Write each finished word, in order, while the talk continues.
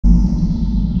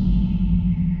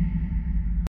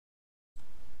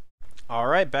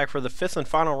Alright, back for the fifth and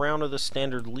final round of the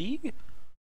Standard League.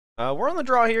 We're on the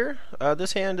draw here.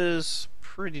 This hand is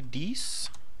pretty decent.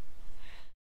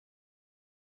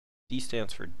 D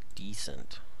stands for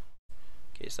decent,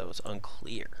 in case that was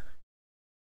unclear.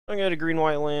 I'm gonna get a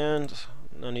green-white land.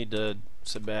 No need to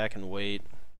sit back and wait.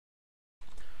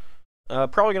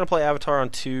 Probably gonna play Avatar on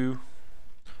 2.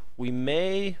 We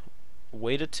may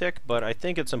wait a tick, but I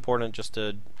think it's important just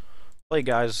to play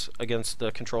guys against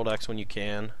the control decks when you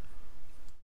can.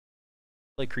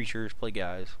 Play creatures, play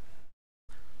guys.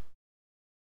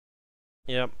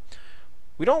 Yep.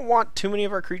 We don't want too many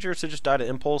of our creatures to just die to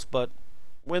Impulse, but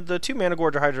with the 2 Mana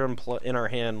Gorge or Hydra in our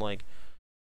hand, like,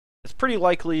 it's pretty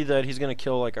likely that he's going to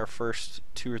kill, like, our first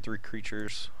 2 or 3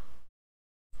 creatures.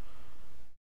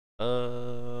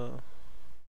 Alright,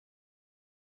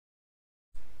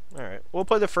 we'll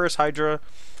play the first Hydra,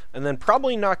 and then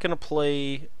probably not going to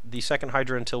play the second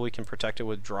Hydra until we can protect it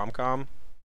with Dromcom.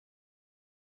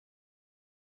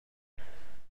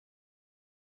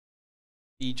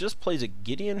 He just plays a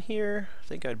Gideon here. I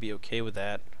think I'd be okay with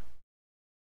that.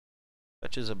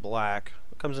 Fetches a black.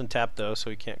 It comes in tap though, so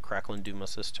he can't Crackle and Doom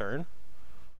us this turn.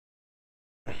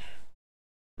 I'm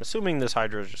assuming this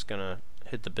Hydra is just gonna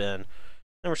hit the bin.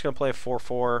 Then we're just gonna play a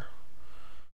 4/4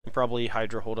 and probably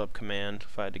Hydra hold up command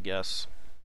if I had to guess.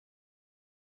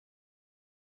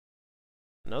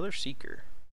 Another Seeker.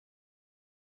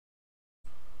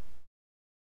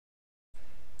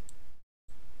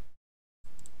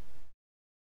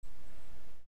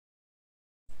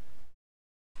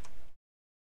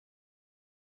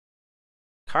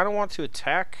 Kind of want to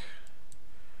attack.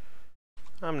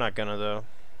 I'm not gonna though.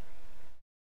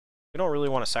 We don't really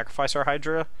want to sacrifice our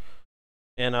Hydra.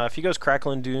 And if he goes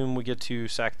Crackle and Doom, we get to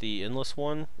sack the Endless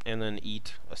one and then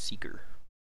eat a Seeker.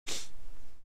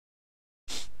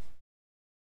 It's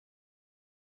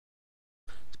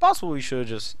possible we should have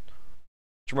just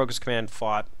Jamoka's command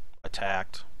fought,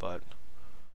 attacked, but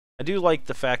I do like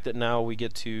the fact that now we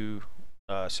get to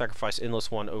sacrifice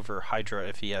Endless one over Hydra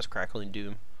if he has Crackle and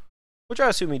Doom. Which I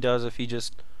assume he does if he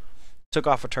just took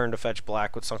off a turn to fetch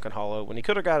black with Sunken Hollow, when he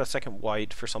could have got a second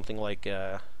white for something like,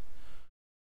 oh,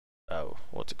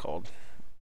 what's it called?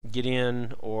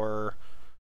 Gideon or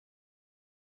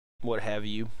what have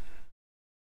you.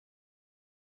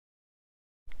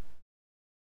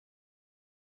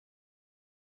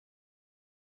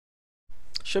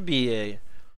 Should be a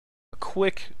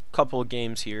quick couple of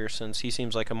games here, since he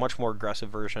seems like a much more aggressive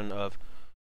version of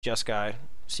Jeskai.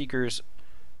 Seekers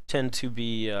tend to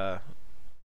be, you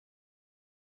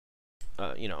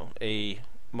know, a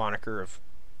moniker of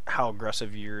how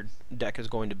aggressive your deck is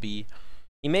going to be.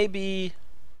 He may be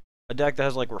a deck that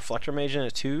has like Reflector Mage in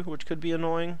it too, which could be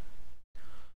annoying.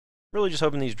 Really just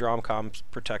hoping these Dromcoms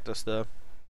protect us though.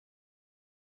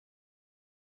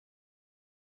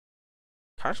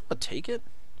 Kind of just want to take it.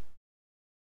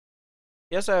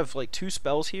 He has to have like 2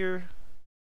 spells here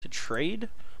to trade,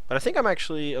 but I think I'm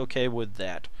actually okay with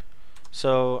that.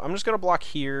 So I'm just going to block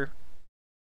here. If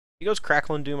he goes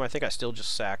Crackle and Doom, I think I still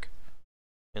just sack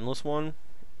Endless one.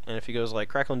 And if he goes like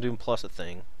Crackle and Doom plus a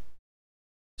thing.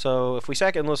 So if we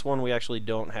sack Endless one, we actually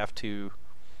don't have to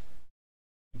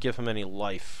give him any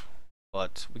life.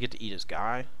 But we get to eat his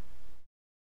guy.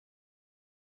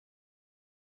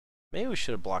 Maybe we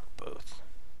should have blocked both.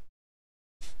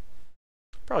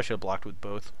 Probably should have blocked with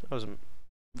both. That was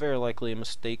very likely a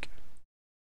mistake.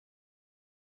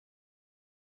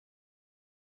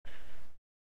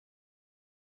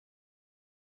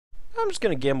 I'm just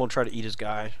going to gamble and try to eat his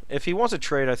guy. If he wants to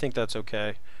trade, I think that's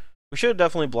okay. We should have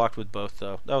definitely blocked with both,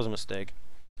 though. That was a mistake.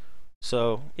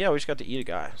 So, yeah, we just got to eat a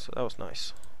guy. So that was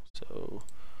nice. So,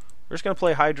 we're just going to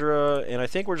play Hydra, and I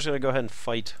think we're just going to go ahead and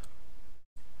fight.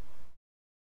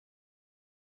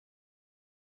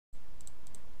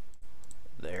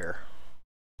 There.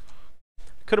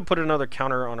 Could have put another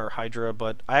counter on our Hydra,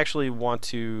 but I actually want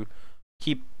to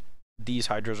keep these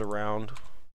Hydras around.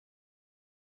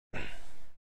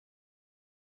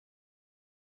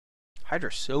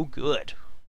 Hydra's so good.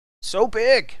 So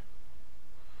big!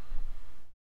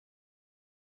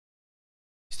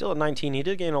 Still at 19. He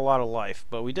did gain a lot of life,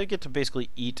 but we did get to basically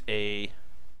eat a...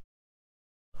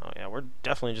 Oh yeah, we're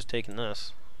definitely just taking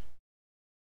this.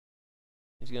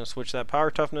 He's going to switch that power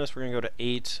toughness. We're going to go to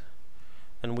 8.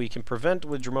 And we can prevent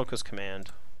with Jamoka's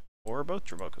command. Or both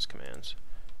Jamoka's commands.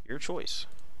 Your choice.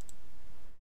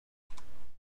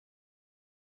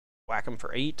 Whack him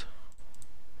for 8.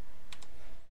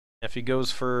 If he goes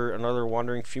for another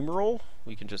Wandering Fumarole,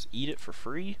 we can just eat it for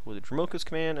free with a Jamoka's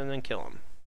command and then kill him.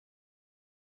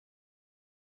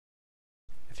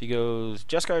 If he goes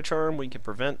Jeskai Charm, we can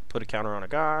prevent, put a counter on a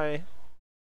guy.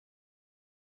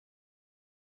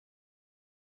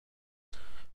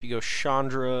 If you go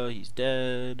Chandra, he's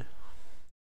dead.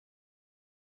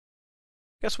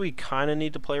 Guess we kind of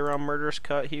need to play around Murderous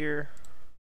Cut here.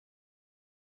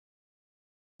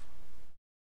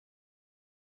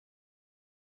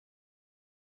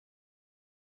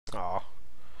 Aw.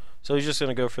 So he's just going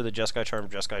to go for the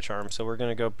Jeskai Charm. So we're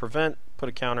going to go Prevent, put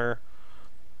a counter.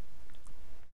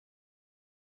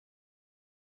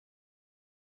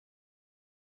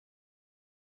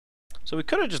 So we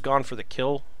could have just gone for the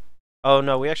kill. Oh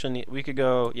no, we actually need, we could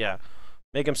go, yeah.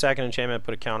 Make him sack an enchantment,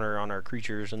 put a counter on our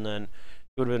creatures, and then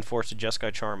he would have been forced to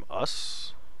Jeskai Charm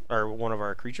us, or one of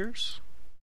our creatures.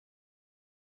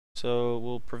 So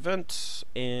we'll prevent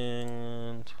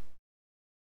and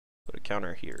put a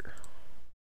counter here.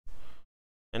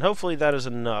 And hopefully that is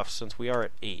enough since we are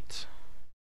at 8.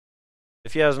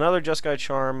 If he has another Jeskai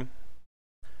Charm,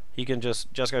 he can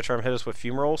just Jeskai Charm hit us with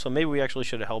Fumarole, so maybe we actually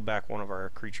should have held back one of our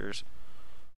creatures.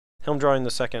 Him drawing the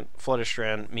second Flooded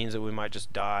Strand means that we might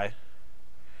just die,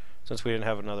 since we didn't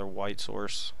have another white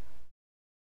source.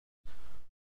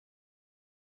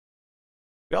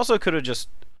 We also could have just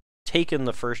taken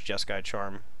the first Jeskai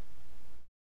Charm.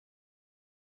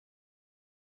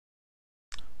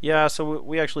 Yeah, so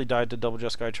we actually died to double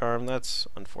Jeskai Charm. That's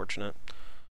unfortunate.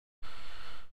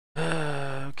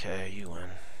 Okay, you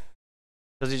win.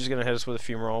 Because he's just going to hit us with a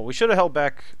Fumarole. We should have held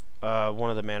back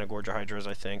one of the Mana Gorger Hydras,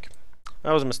 I think.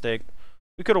 That was a mistake.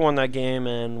 We could have won that game,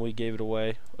 and we gave it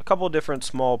away. A couple of different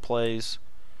small plays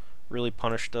really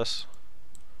punished us.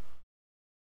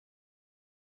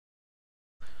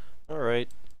 Alright.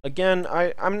 Again,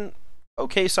 I'm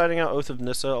okay siding out Oath of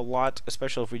Nissa a lot,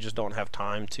 especially if we just don't have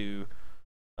time to,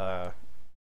 you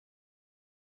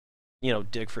know,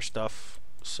 dig for stuff.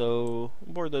 So,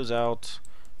 board those out.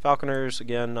 Falconers,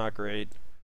 again, not great.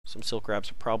 Some Silk Wraps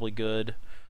are probably good.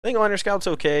 I think Liner Scout's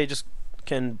okay, just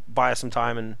can buy us some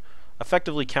time and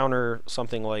effectively counter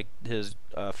something like his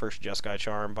first Jeskai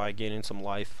Charm by gaining some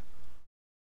life.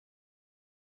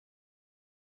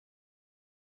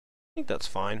 I think that's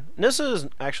fine. Nissa is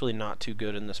actually not too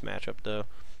good in this matchup, though.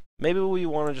 Maybe we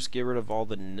want to just get rid of all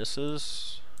the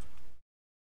Nissas.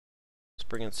 Let's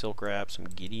bring in Silk Wrap, some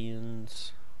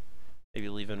Gideons. Maybe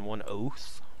leave in one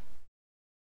Oath.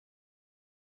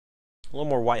 A little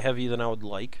more white heavy than I would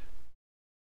like.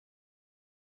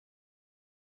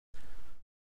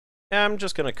 Yeah, I'm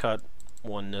just gonna cut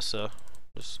one Nissa.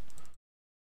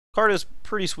 Card is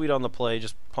pretty sweet on the play,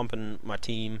 just pumping my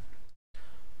team.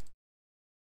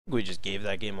 We just gave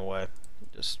that game away.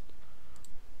 Just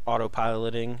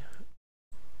autopiloting.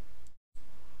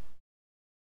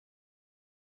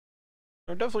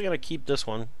 I'm definitely gonna keep this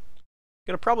one.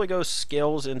 Gonna probably go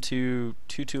Scales into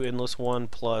 2/2 Endless One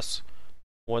plus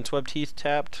Windswept Teeth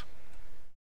tapped.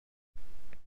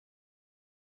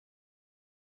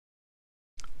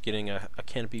 Getting a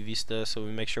Canopy Vista, so we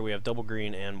make sure we have double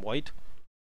green and white.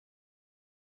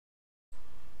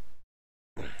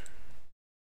 I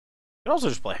can also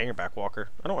just play Hangerback Walker.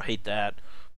 I don't hate that,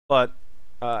 but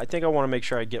I think I want to make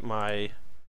sure I get my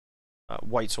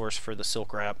white source for the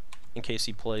Silk Wrap in case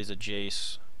he plays a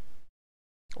Jace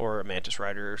or a Mantis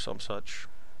Rider or some such.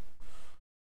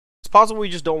 It's possible we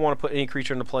just don't want to put any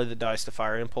creature into play that dies to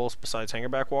Fire Impulse besides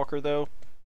Hangerback Walker, though.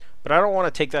 But I don't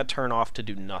want to take that turn off to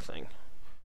do nothing.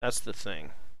 That's the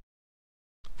thing.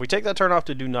 If we take that turn off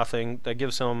to do nothing, that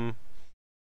gives him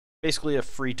basically a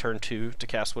free turn 2 to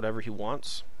cast whatever he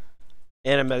wants.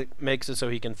 And it makes it so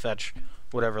he can fetch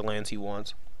whatever lands he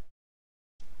wants.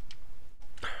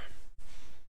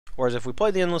 Whereas if we play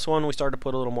the Endless One, we start to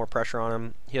put a little more pressure on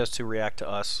him. He has to react to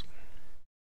us.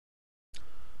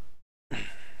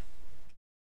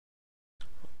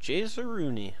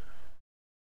 Jazaruni.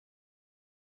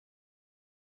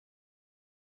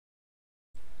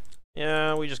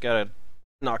 Yeah, we just gotta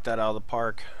knock that out of the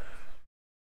park.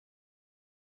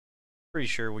 Pretty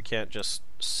sure we can't just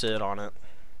sit on it.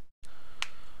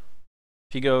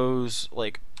 If he goes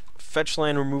like fetch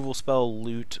land, removal spell,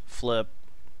 loot, flip,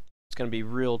 it's gonna be a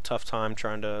real tough time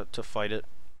trying to fight it.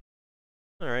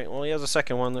 Alright, well he has a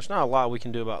second one. There's not a lot we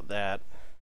can do about that.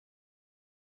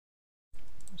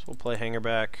 So we'll play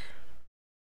Hangerback.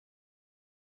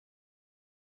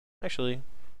 Actually,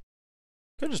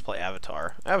 could just play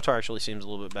Avatar. Avatar actually seems a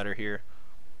little bit better here.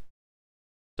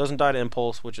 Doesn't die to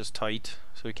Impulse, which is tight,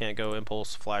 so we can't go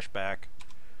Impulse, Flashback,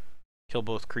 kill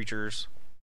both creatures.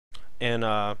 And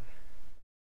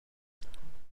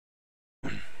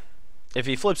if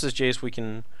he flips his Jace, we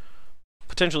can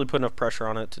potentially put enough pressure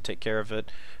on it to take care of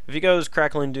it. If he goes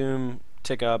Crackling Doom,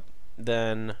 tick up,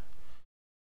 then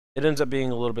it ends up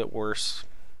being a little bit worse.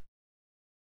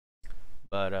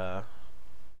 But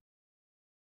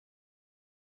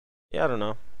yeah, I don't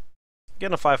know.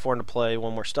 getting a 5/4 into play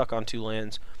when we're stuck on 2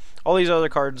 lands. All these other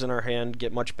cards in our hand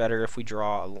get much better if we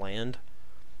draw a land,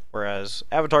 whereas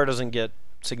Avatar doesn't get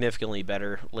significantly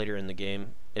better later in the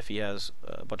game if he has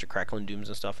a bunch of Crackling Dooms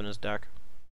and stuff in his deck.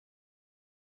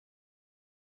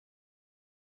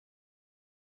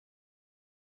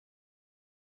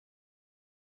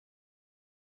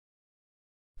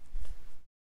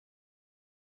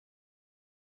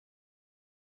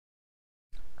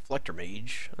 Reflector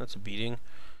Mage, that's a beating.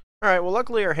 Alright, well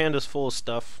luckily our hand is full of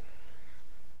stuff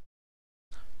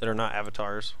that are not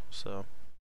avatars, so...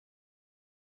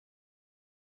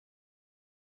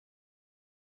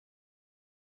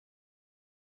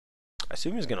 I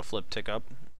assume he's going to flip Tick Up.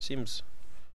 Seems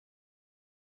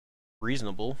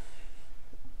reasonable.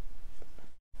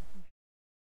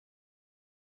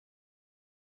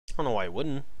 I don't know why he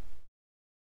wouldn't.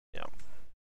 Yeah.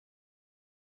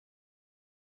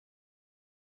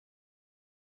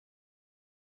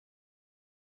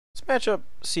 This matchup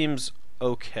seems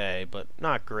okay, but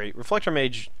not great. Reflector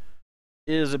Mage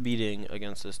is a beating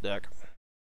against this deck.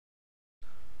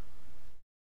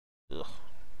 Ugh.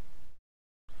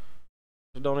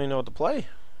 I don't even know what to play.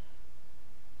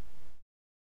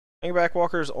 Hangback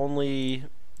Walker's only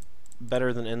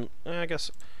better than I guess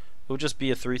it would just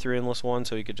be a 3/3 endless one,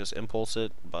 so he could just impulse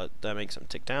it, but that makes him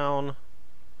tick down.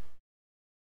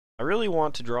 I really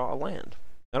want to draw a land.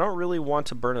 I don't really want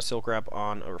to burn a Silk Wrap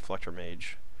on a Reflector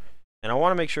Mage. And I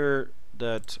want to make sure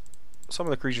that some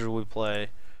of the creatures we play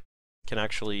can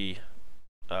actually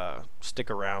stick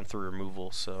around through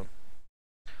removal, so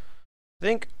I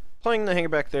think playing the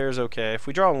Hangback there is okay. If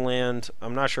we draw a land,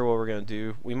 I'm not sure what we're going to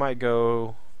do. We might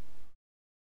go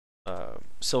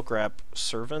Silk Wrap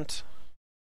Servant,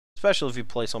 especially if we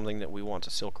play something that we want to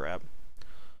Silk Wrap.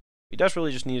 We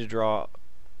desperately just need to draw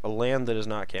a land that is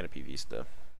not Canopy Vista.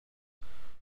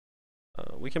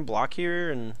 We can block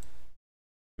here and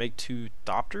make 2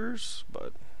 Thopters,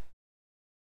 but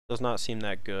does not seem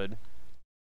that good.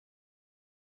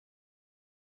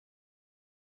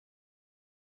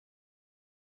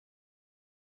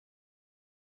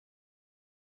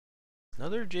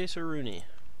 Another Jace Rooney.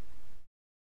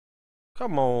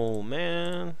 Come on,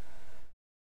 man.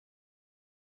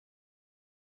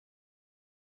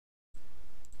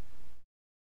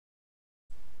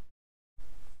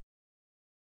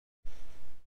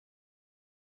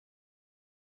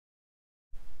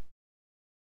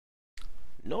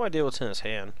 No idea what's in his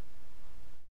hand.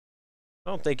 I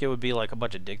don't think it would be like a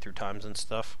bunch of dig through times and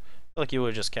stuff. I feel like you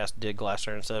would just cast Dig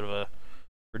Blaster instead of a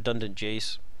redundant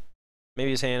Jace.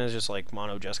 Maybe his hand is just like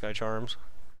mono Jeskai Charms.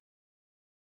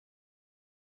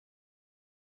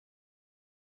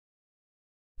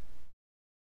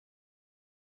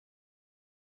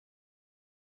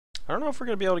 I don't know if we're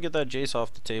going to be able to get that Jace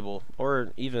off the table,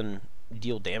 or even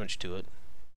deal damage to it.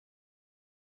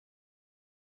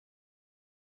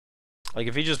 Like,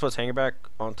 if he just puts Hangerback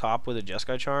on top with a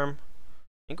Jeskai Charm,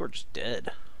 I think we're just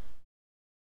dead.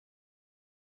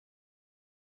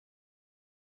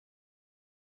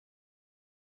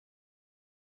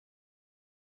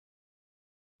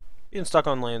 Being stuck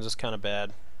on lands is kind of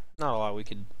bad. Not a lot we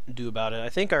could do about it. I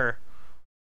think our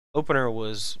opener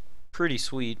was pretty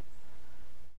sweet.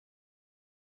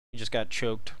 He just got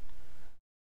choked.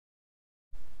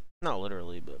 Not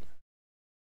literally, but...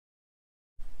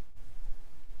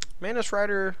 Manus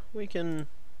Rider, we can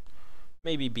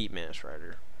maybe beat Manus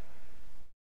Rider.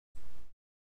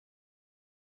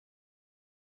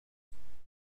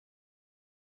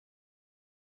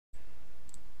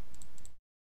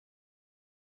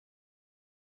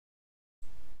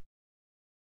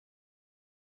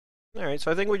 Alright,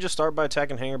 so I think we just start by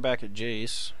attacking Hangerback at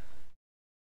Jace.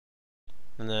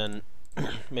 And then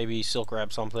maybe Silk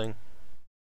Wrap something.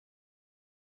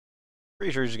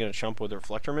 Pretty sure he's going to chump with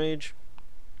Reflector Mage.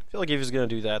 I feel like if he's going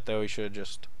to do that, though, he should have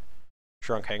just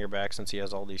shrunk Hangerback since he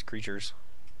has all these creatures.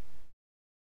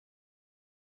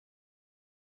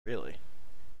 Really?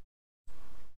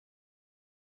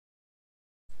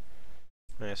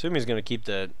 I assume he's going to keep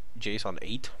the Jace on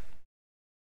 8.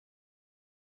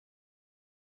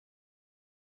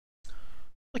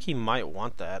 Like he might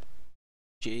want that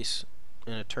Jace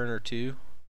in a turn or two.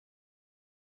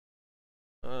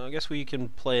 I guess we can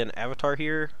play an Avatar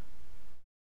here.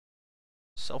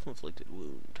 Self-inflicted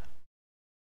wound.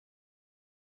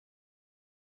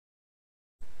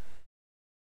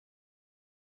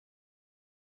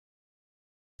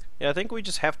 Yeah, I think we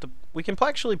just have to... We can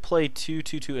actually play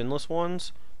 2/2/2 endless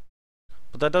ones,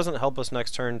 but that doesn't help us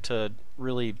next turn to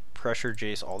really pressure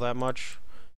Jace all that much.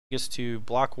 He gets to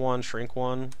block 1, shrink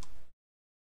 1.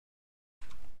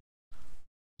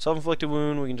 Self-inflicted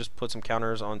wound, we can just put some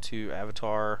counters onto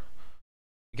Avatar.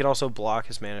 We can also block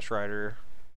his Mana Strider.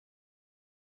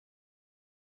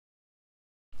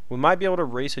 We might be able to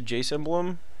race a Jace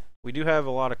Emblem. We do have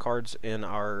a lot of cards in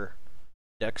our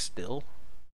deck still.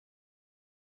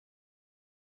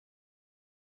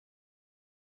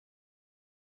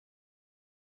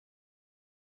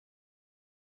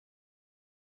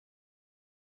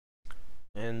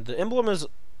 And the Emblem is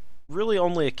really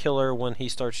only a killer when he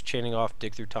starts chaining off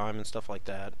Dig Through Time and stuff like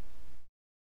that.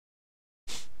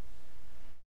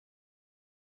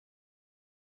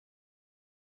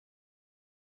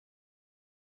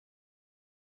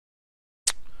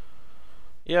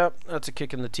 Yep, that's a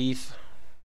kick in the teeth.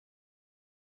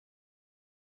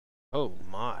 Oh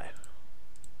my.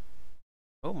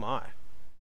 Oh my. I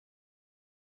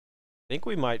think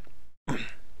we might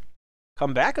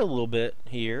come back a little bit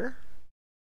here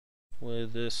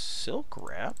with this Silk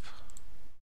Wrap.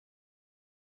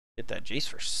 Get that Jace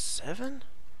for 7?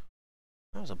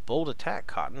 That was a bold attack,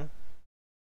 Cotton.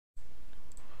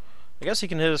 I guess he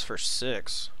can hit us for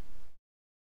 6.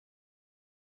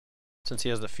 Since he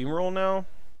has the Fumarole now.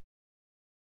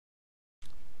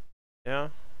 Yeah.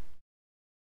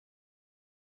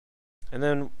 And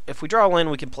then if we draw a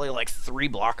land, we can play like 3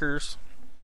 blockers.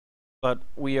 But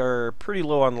we are pretty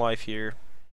low on life here.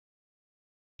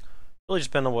 Really just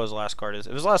depends on what his last card is.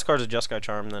 If his last card is a Jeskai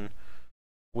Charm, then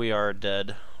we are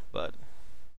dead. But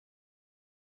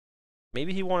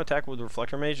maybe he won't attack with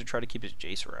Reflector Mage to try to keep his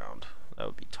Jace around. That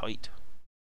would be tight.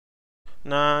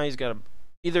 Nah, he's got a...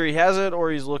 Either he has it or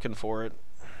he's looking for it.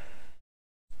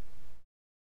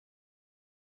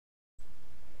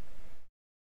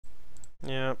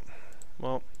 Yeah.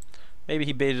 Well, maybe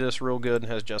he baited us real good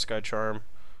and has Jeskai Charm.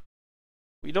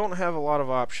 We don't have a lot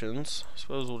of options. I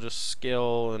suppose we'll just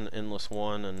scale an Endless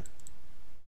One and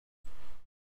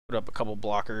put up a couple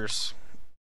blockers.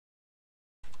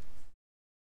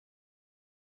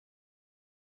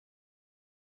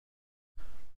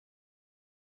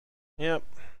 Yep.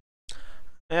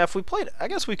 Yeah, if we played... I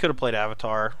guess we could have played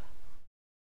Avatar.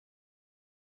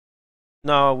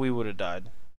 No, we would have died.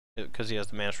 Because he has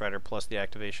the Mana Strider plus the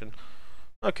activation.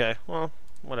 Okay, well,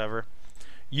 whatever.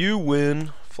 You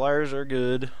win. Flyers are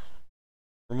good.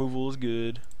 Removal is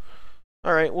good.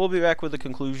 Alright, we'll be back with the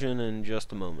conclusion in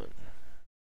just a moment.